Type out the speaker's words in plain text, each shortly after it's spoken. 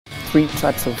3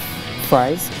 types of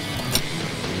fries.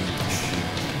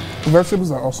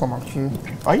 Vegetables are awesome, actually.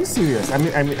 Are you serious?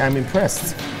 I'm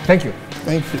impressed. Thank you.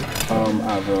 Thank you.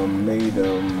 I've made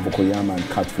bokoyam and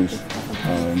catfish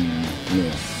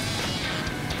meal.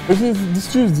 This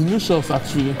stew is delicious,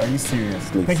 actually. Are you serious?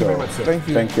 Thank you very much, sir. Thank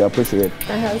you. Thank you, I appreciate it.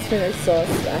 I have spinach sauce.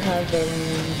 I have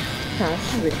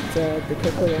hash with the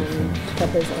cocoyam,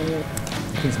 peppers, onion.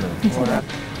 Please, ma'am.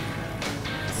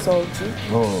 Salty.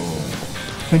 Oh.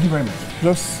 Thank you very much.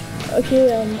 Just Okay,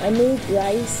 I made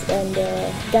rice and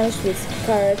garnished with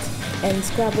carrot and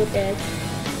scrambled egg.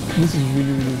 this is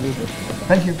really, really good.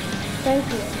 Thank you. Thank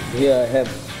you. Here I have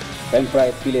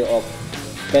pan-fried fillet of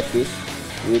catfish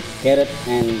with carrot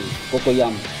and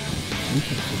cocoyam.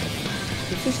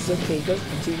 The fish is okay, just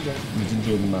the ginger.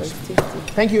 Ginger mashed. It's tasty.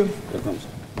 Thank you. Welcome, sir.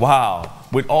 Wow,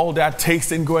 with all that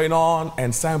tasting going on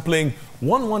and sampling,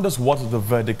 one wonders what the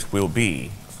verdict will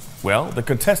be. Well, the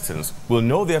contestants will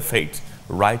know their fate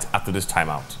right after this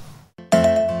timeout.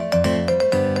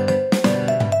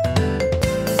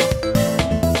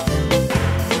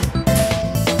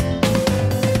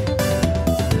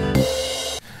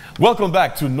 Welcome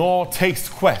back to Knorr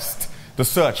Taste Quest. The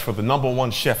search for the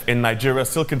 #1 chef in Nigeria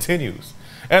still continues.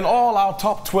 And all our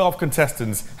top 12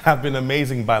 contestants have been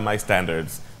amazing by my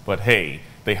standards. But hey,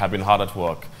 they have been hard at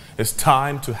work. It's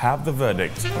time to have the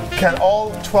verdict. Can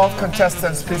all 12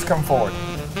 contestants please come forward?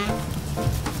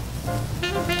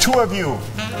 2 of you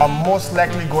are most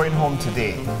likely going home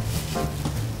today.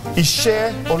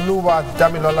 Ishe Oluwa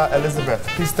Damilola Elizabeth,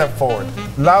 please step forward.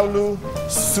 Laulu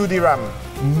Sudiram,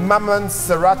 Maman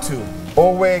Seratu,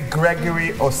 Owe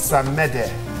Gregory Osamede.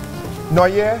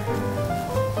 Noye,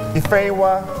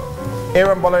 Ifewa,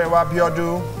 Aaron Bolayewa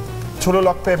Biodu,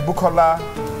 Tululokpe Bukola,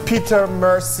 Peter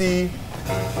Mercy,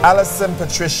 Alison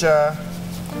Patricia,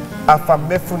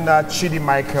 Afamefuna Chidi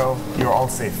Michael, you're all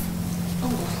safe.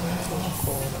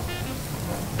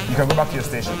 You can go back to your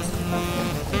stations.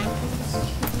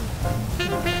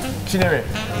 Chinere,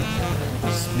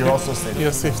 you're also safe.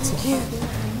 You're safe too.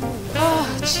 Oh,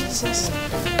 Jesus.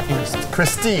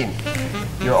 Christine,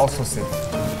 you're also safe.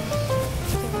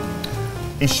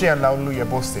 Ishe and Laulu, you're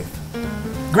both safe.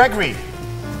 Gregory,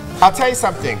 I'll tell you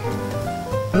something.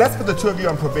 Let's put the 2 of you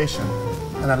on probation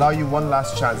and allow you one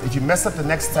last chance. If you mess up the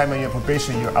next time on your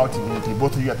probation, you're out immediately,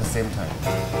 both of you at the same time.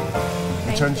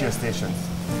 Return to your stations.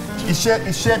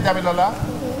 Ishe Damilola,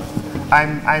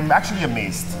 I'm actually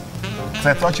amazed. Because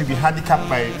I thought you'd be handicapped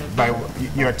by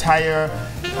your attire,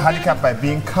 handicapped by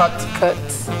being cut.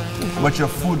 But your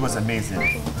food was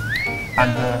amazing.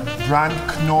 And the brand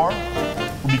Knorr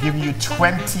will be giving you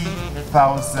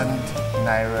 20,000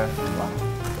 naira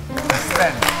to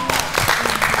spend.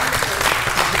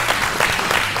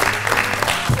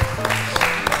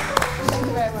 Thank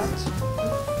you very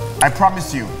much. I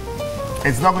promise you,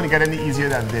 it's not going to get any easier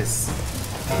than this.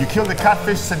 You kill the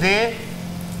catfish today,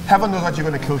 heaven knows what you're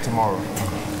going to kill tomorrow.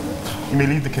 You may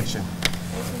leave the kitchen.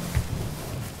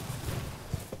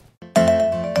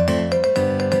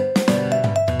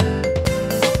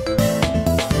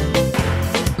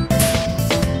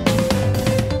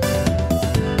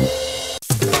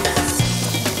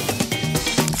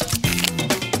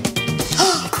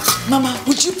 Mama,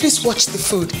 would you please watch the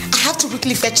food? I have to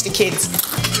quickly fetch the kids.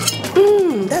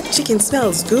 That chicken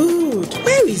smells good.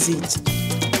 Where is it?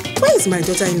 Where is my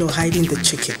daughter-in-law hiding the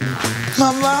chicken?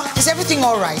 Mama, is everything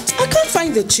all right? I can't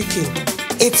find the chicken.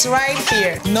 It's right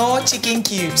here. No chicken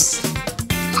cubes.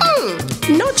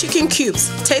 No chicken cubes.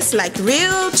 Tastes like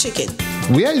real chicken.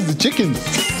 Where is the chicken?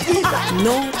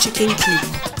 No chicken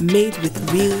cube. Made with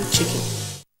real chicken.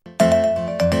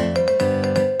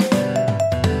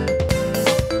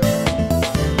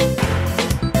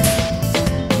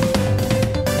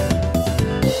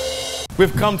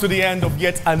 We've come to the end of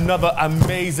yet another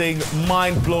amazing,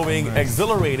 mind-blowing,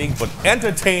 exhilarating, but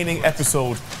entertaining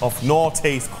episode of Knorr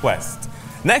Taste Quest.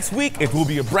 Next week, it will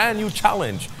be a brand new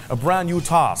challenge, a brand new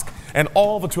task, and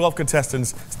all the 12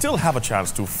 contestants still have a chance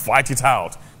to fight it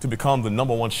out to become the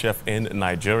 #1 chef in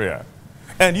Nigeria.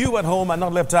 And you at home are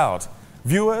not left out.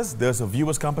 Viewers, there's a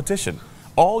viewers competition.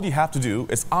 All you have to do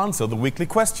is answer the weekly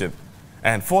question.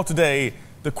 And for today,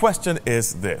 the question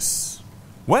is this.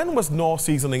 When was Knorr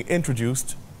seasoning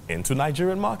introduced into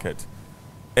Nigerian market?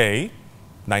 A,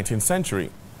 19th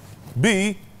century.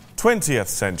 B, 20th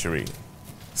century.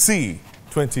 C,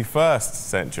 21st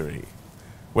century.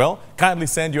 Well, kindly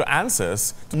send your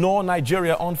answers to Knorr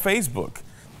Nigeria on Facebook.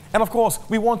 And of course,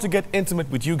 we want to get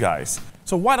intimate with you guys.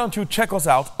 So why don't you check us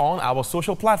out on our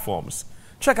social platforms?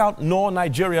 Check out Knorr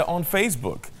Nigeria on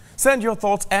Facebook. Send your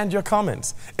thoughts and your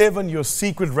comments, even your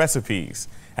secret recipes.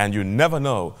 And you never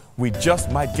know, we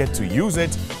just might get to use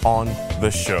it on the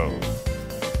show.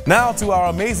 Now to our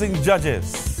amazing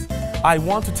judges. I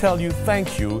want to tell you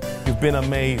thank you. You've been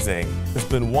amazing. It's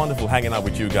been wonderful hanging out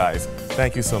with you guys.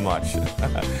 Thank you so much.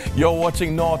 You're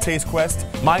watching Knorr Taste Quest.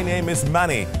 My name is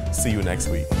Manny. See you next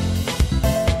week.